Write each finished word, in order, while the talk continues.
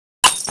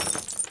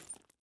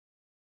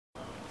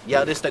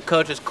Yo, this the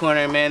Coach's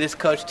Corner, man. This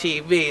Coach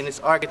TV and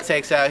this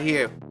Architekz out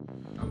here.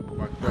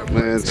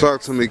 Man, talk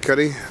to me,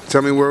 Cuddy.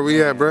 Tell me where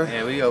we at, bro.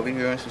 Yeah, we over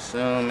here in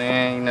Salsalino,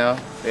 man. You know,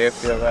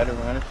 Fairfield right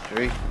around the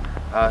street.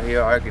 Out here,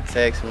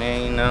 Architekz,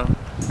 man. You know,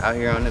 out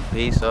here on the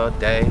beats all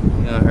day.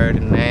 You done heard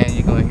the name.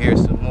 You gonna hear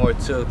some more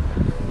too.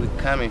 We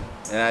coming,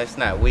 and it's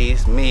not we,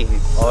 it's me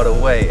all the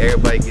way.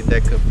 Everybody get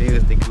that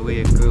confused, think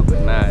we a group,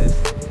 but nah,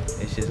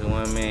 it's just a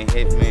one-man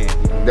hit, man.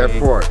 You know that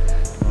part.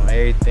 On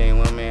everything,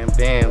 one-man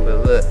band.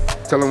 But look.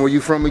 Tell them where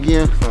you from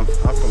again? I'm from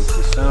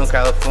Salsalino,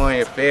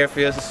 California,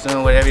 Fairfield,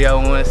 Salsalino, whatever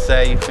y'all want to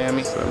say, you feel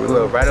me? We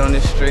were right on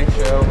this street,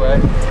 sure, but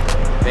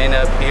been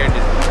up here, just,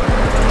 you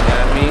know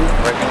what I mean?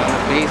 Working on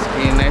the beats,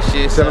 getting that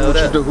shit Tell them what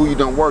up. you do, who you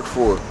done work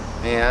for.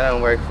 Man, I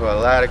done work for a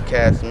lot of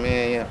cats,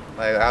 man. Yeah.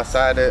 Like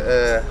outside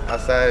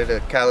of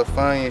the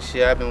California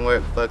shit, I've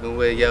been fucking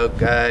with Yo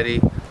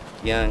Gotti,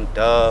 Young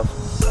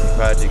Dolph,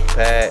 Project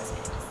Pat,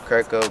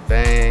 Kirko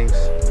Bangs,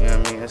 you know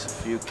what I mean? There's a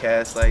few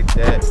cats like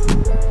that.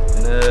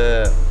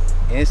 And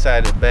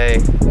inside the Bay,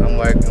 I'm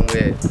working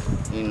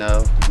with, you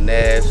know,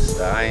 Nevs,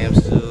 the I Am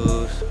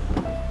Sues,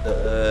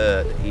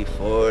 the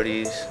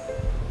E40s,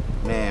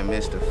 man,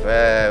 Mr.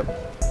 Fab,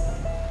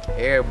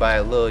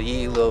 everybody, Lil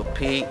Yee, Lil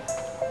Pete.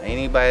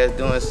 Anybody that's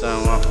doing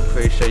something, I'm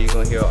pretty sure you're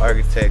gonna hear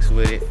Architekz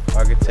with it,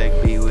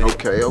 Architekz be with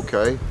it.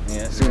 Okay.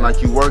 Yeah, seems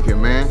like you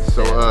working, man.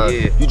 So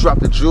yeah. You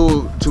dropped a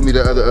jewel to me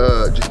the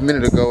other just a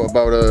minute ago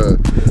about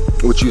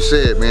what you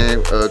said,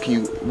 man. Can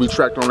you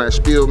retract on that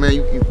spiel, man?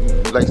 You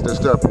laced that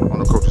stuff on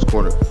the Coach's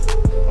Corner.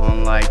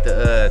 On like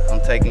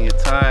on taking your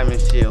time and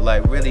shit,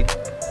 like really,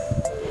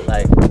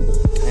 like,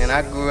 man,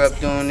 I grew up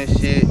doing this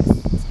shit,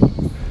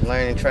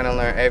 trying to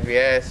learn every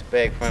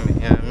aspect from it,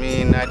 you know what I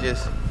mean? Not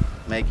just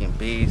making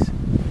beats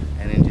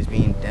and then just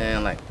being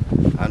done, like,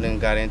 I done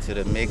got into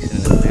the mixing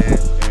and the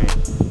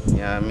mastering,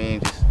 you know what I mean?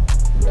 Just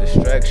the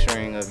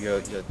structuring of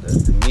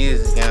the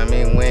music, you know what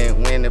I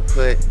mean? When to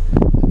put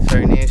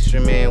certain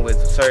instrument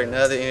with certain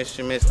other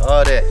instruments,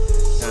 all that.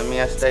 You know what I mean?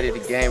 I studied the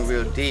game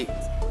real deep.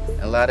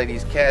 A lot of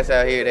these cats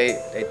out here,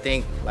 they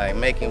think like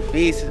making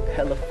beats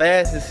hella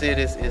fast and shit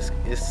is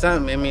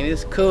something. I mean,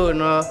 it's cool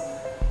and all.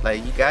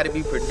 Like, you gotta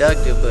be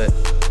productive, but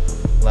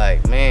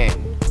like, man,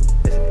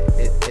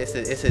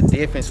 it's a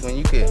difference when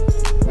you can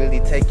really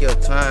take your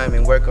time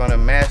and work on a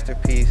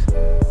masterpiece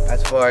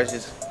as far as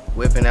just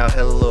whipping out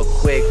hella little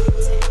quick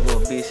little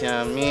beats, you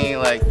know what I mean?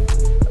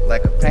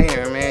 Like a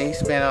painter, man, you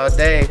spend all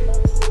day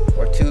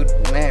or two,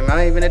 man, not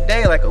even a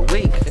day, like a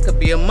week. It could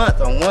be a month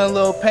on one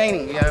little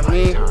painting, you know what I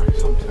mean?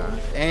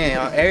 Sometimes. And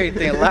on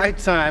everything,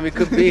 lifetime, it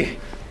could be,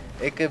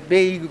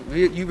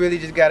 you really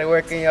just gotta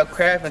work in your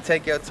craft and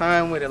take your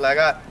time with it. Like,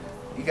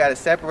 you gotta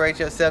separate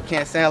yourself,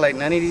 can't sound like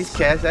none of these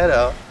cats at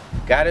all.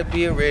 Gotta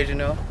be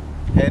original,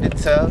 head to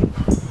toe,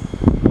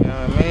 you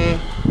know what I mean?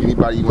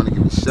 Anybody you wanna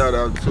give a shout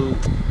out to?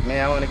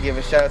 Man, I wanna give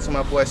a shout out to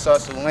my boy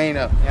Salsalino, you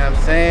know what I'm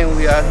saying?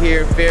 We out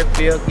here in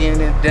Fairfield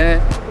getting it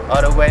done,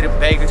 all the way to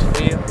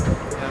Bakersfield, you know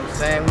what I'm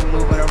saying? We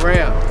moving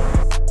around.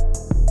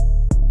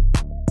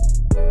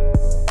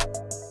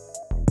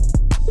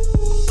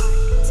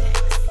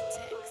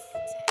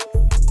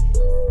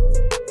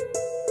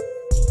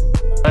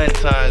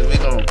 Sometimes we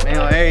gon', man,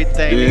 on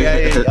everything,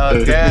 nigga,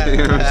 oh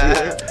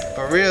God.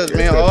 For reals,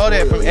 man, all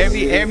that, from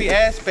every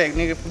aspect,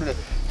 nigga, from the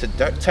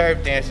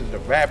turf dancers, the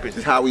rappers,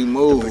 it's how we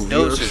move, the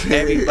producers,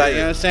 everybody, you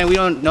know what I'm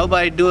saying?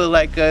 Nobody do it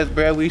like us,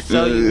 bro. We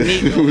so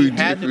unique, we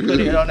had to put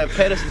it on a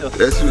pedestal.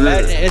 That's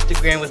Imagine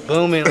Instagram was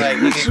booming, like,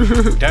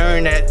 nigga,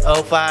 during that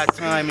 05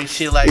 time and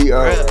shit, like,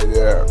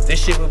 bro,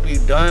 this shit would be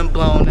done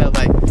blown up,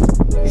 like,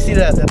 you see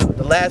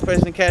the last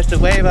person to catch the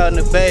wave out in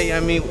the Bay, I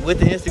mean, with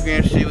the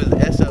Instagram shit was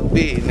SOB,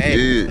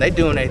 and they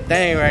doing their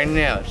thing right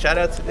now. Shout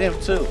out to them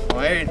too,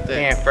 on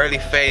everything. And Furly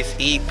Face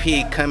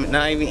EP coming,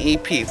 not even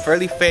EP,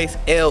 Furly Face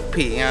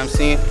LP, you know what I'm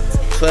saying?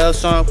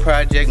 12-song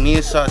project, me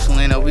and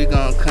Salsalino, we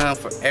gonna come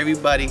for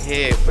everybody's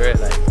head, bro.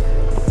 Like,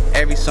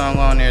 every song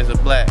on there is a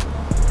black.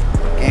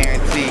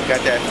 Guarantee,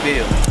 got that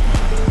feel.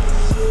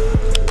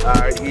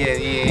 Alright,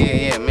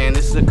 yeah, man.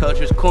 This is the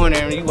Coach's Corner,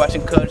 and you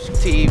watching Coach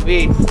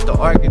TV, the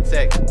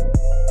Architekz.